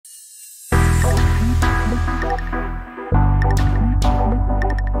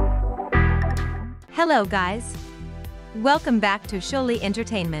Hello guys! Welcome back to Louie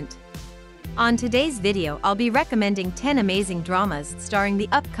Entertainment. On today's video I'll be recommending 10 amazing dramas starring the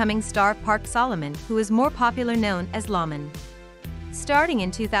upcoming star Park Solomon, who is more popular known as Lawman. Starting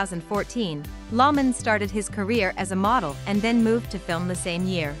in 2014, Lawman started his career as a model and then moved to film the same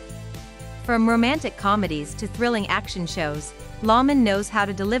year. From romantic comedies to thrilling action shows, Lawman knows how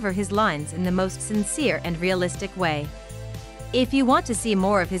to deliver his lines in the most sincere and realistic way. If you want to see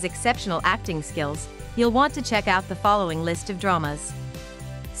more of his exceptional acting skills, you'll want to check out the following list of dramas.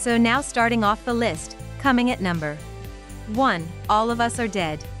 So now starting off the list, coming at number 1, All of Us Are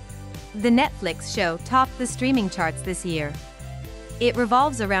Dead. The Netflix show topped the streaming charts this year. It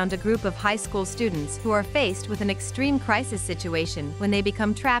revolves around a group of high school students who are faced with an extreme crisis situation when they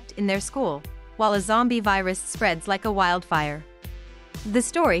become trapped in their school, while a zombie virus spreads like a wildfire. The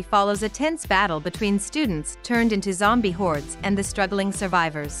story follows a tense battle between students turned into zombie hordes and the struggling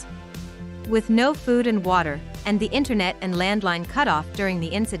survivors. With no food and water, and the internet and landline cut off during the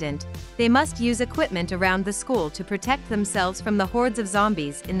incident, they must use equipment around the school to protect themselves from the hordes of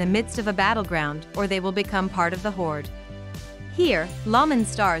zombies in the midst of a battleground, or they will become part of the horde. Here, Lawman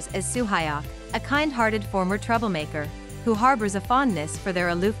stars as Soo-hyuk, a kind-hearted former troublemaker, who harbors a fondness for their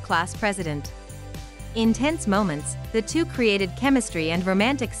aloof class president. In tense moments, the two created chemistry and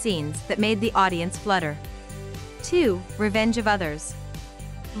romantic scenes that made the audience flutter. 2. Revenge of Others.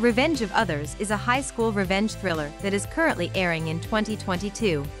 Revenge of Others is a high school revenge thriller that is currently airing in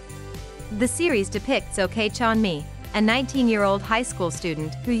 2022. The series depicts Ok Chan-mi, a 19-year-old high school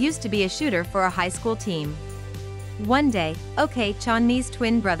student who used to be a shooter for a high school team. One day, Ok Chan-mi's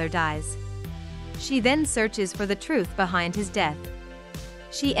twin brother dies. She then searches for the truth behind his death.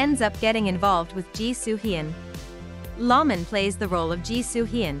 She ends up getting involved with Ji Soo-hyun. Lawman plays the role of Ji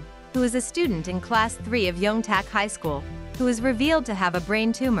Soo-hyun, who is a student in Class 3 of Yongtak High School, who is revealed to have a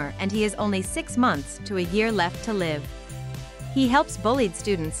brain tumor and he has only 6 months to a year left to live. He helps bullied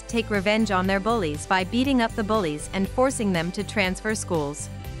students take revenge on their bullies by beating up the bullies and forcing them to transfer schools.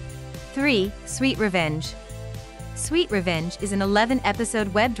 3. Sweet Revenge. Sweet Revenge is an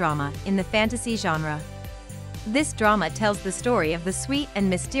 11-episode web drama in the fantasy genre. This drama tells the story of the sweet and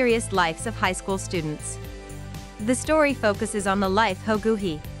mysterious lives of high school students. The story focuses on the life of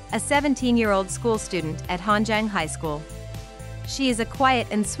Ho-gu-hee, a 17-year-old school student at Hanjang High School. She is a quiet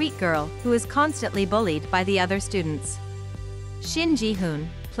and sweet girl who is constantly bullied by the other students. Shin Ji-hoon,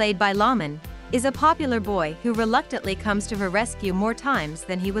 played by Lawman, is a popular boy who reluctantly comes to her rescue more times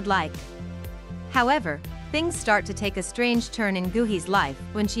than he would like. However, things start to take a strange turn in Gu-hee's life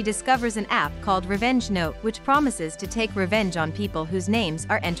when she discovers an app called Revenge Note, which promises to take revenge on people whose names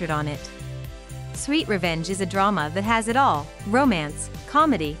are entered on it. Sweet Revenge is a drama that has it all: romance,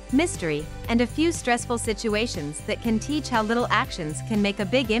 comedy, mystery, and a few stressful situations that can teach how little actions can make a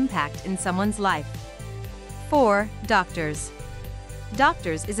big impact in someone's life. 4. Doctors.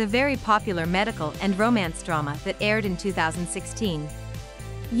 Doctors is a very popular medical and romance drama that aired in 2016.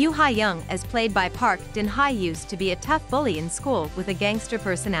 Yoo Ha-young, as played by Park Din-hye, used to be a tough bully in school with a gangster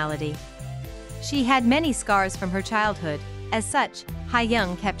personality. She had many scars from her childhood. As such,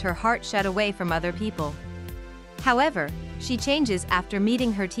 Ha-young kept her heart shut away from other people. However, she changes after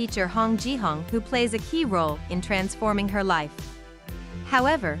meeting her teacher Hong Ji-hong, who plays a key role in transforming her life.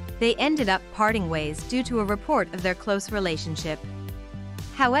 However, they ended up parting ways due to a report of their close relationship.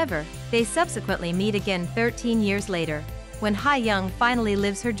 However, they subsequently meet again 13 years later, when Ha-young finally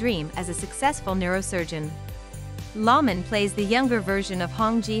lives her dream as a successful neurosurgeon. Lawman plays the younger version of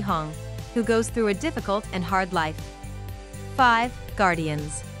Hong Ji-hong, who goes through a difficult and hard life. 5.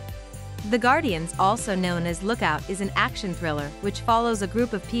 Guardians. The Guardians, also known as Lookout, is an action thriller which follows a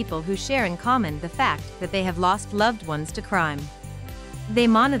group of people who share in common the fact that they have lost loved ones to crime. They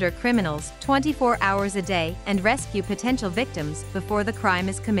monitor criminals 24 hours a day and rescue potential victims before the crime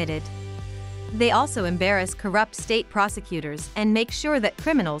is committed. They also embarrass corrupt state prosecutors and make sure that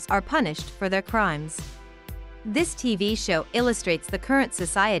criminals are punished for their crimes. This TV show illustrates the current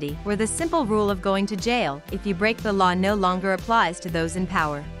society where the simple rule of going to jail if you break the law no longer applies to those in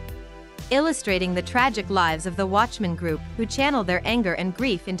power. Illustrating the tragic lives of the Watchmen group who channel their anger and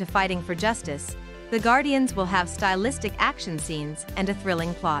grief into fighting for justice, the Guardians will have stylistic action scenes and a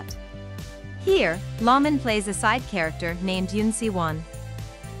thrilling plot. Here, Lawman plays a side character named Yoon Si-won.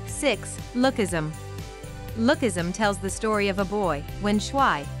 6. Lookism. Lookism tells the story of a boy, Wen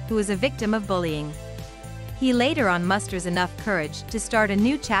Shui, who is a victim of bullying. He later on musters enough courage to start a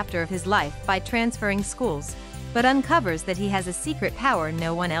new chapter of his life by transferring schools, but uncovers that he has a secret power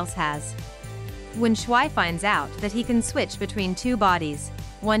no one else has. Wen Shui finds out that he can switch between two bodies,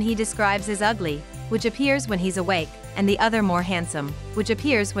 one he describes as ugly, which appears when he's awake, and the other more handsome, which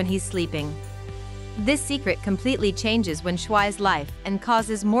appears when he's sleeping. This secret completely changes when Shuai's life and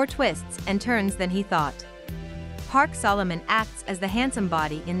causes more twists and turns than he thought. Park Solomon acts as the handsome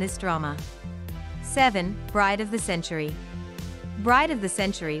body in this drama. 7. Bride of the Century. Bride of the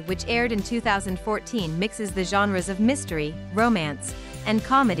Century, which aired in 2014, mixes the genres of mystery, romance, and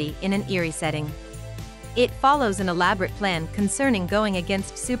comedy in an eerie setting. It follows an elaborate plan concerning going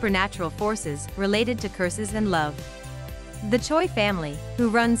against supernatural forces related to curses and love. The Choi family, who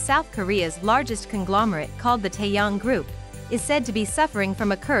runs South Korea's largest conglomerate called the Taeyong Group, is said to be suffering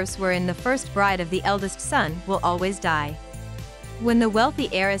from a curse wherein the first bride of the eldest son will always die. When the wealthy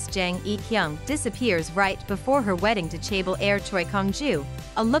heiress Jang Ik-young disappears right before her wedding to chaebol heir Choi Kong-ju,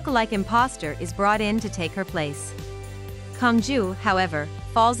 a look-alike imposter is brought in to take her place. Kong-ju, however,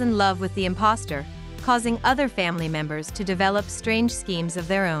 falls in love with the imposter, causing other family members to develop strange schemes of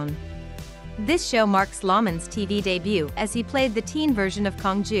their own. This show marks Laman's TV debut as he played the teen version of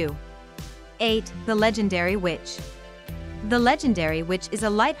Kong-ju. 8. The Legendary Witch. The Legendary Witch is a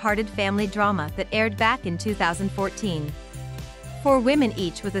light-hearted family drama that aired back in 2014. 4 women,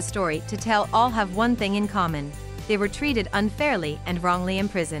 each with a story to tell, all have one thing in common: they were treated unfairly and wrongly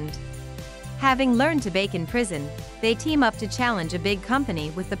imprisoned. Having learned to bake in prison, they team up to challenge a big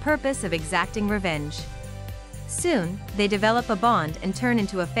company with the purpose of exacting revenge. Soon, they develop a bond and turn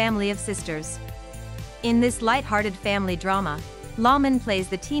into a family of sisters. In this light-hearted family drama, Laman plays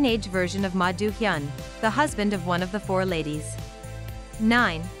the teenage version of Ma Do-hyun, the husband of one of the 4 ladies.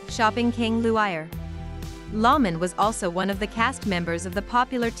 9. Shopping King Louie. Laman was also one of the cast members of the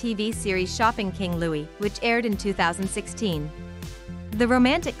popular TV series Shopping King Louie, which aired in 2016. The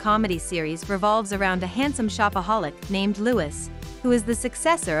romantic comedy series revolves around a handsome shopaholic named Louis, who is the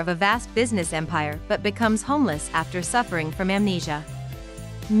successor of a vast business empire but becomes homeless after suffering from amnesia.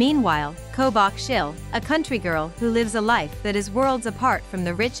 Meanwhile, Ko Bok-sil, a country girl who lives a life that is worlds apart from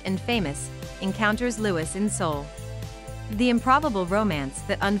the rich and famous, encounters Louis in Seoul. The improbable romance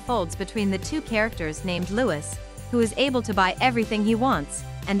that unfolds between the 2 characters named Louis, who is able to buy everything he wants,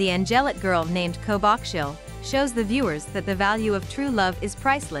 and the angelic girl named Ko Bok-sil, shows the viewers that the value of true love is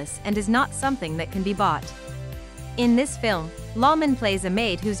priceless and is not something that can be bought. In this film, Laman plays a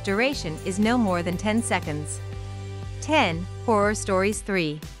maid whose duration is no more than 10 seconds. 10. Horror Stories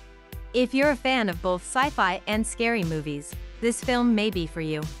 3. If you're a fan of both sci-fi and scary movies, this film may be for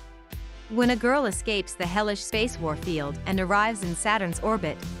you. When a girl escapes the hellish space war field and arrives in Saturn's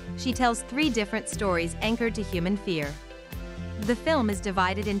orbit, she tells 3 different stories anchored to human fear. The film is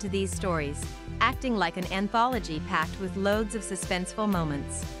divided into these stories, acting like an anthology packed with loads of suspenseful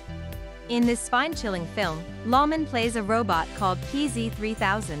moments. In this spine-chilling film, Laman plays a robot called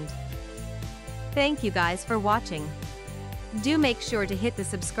PZ-3000. Thank you guys for watching. Do make sure to hit the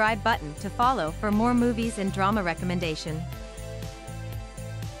subscribe button to follow for more movies and drama recommendation.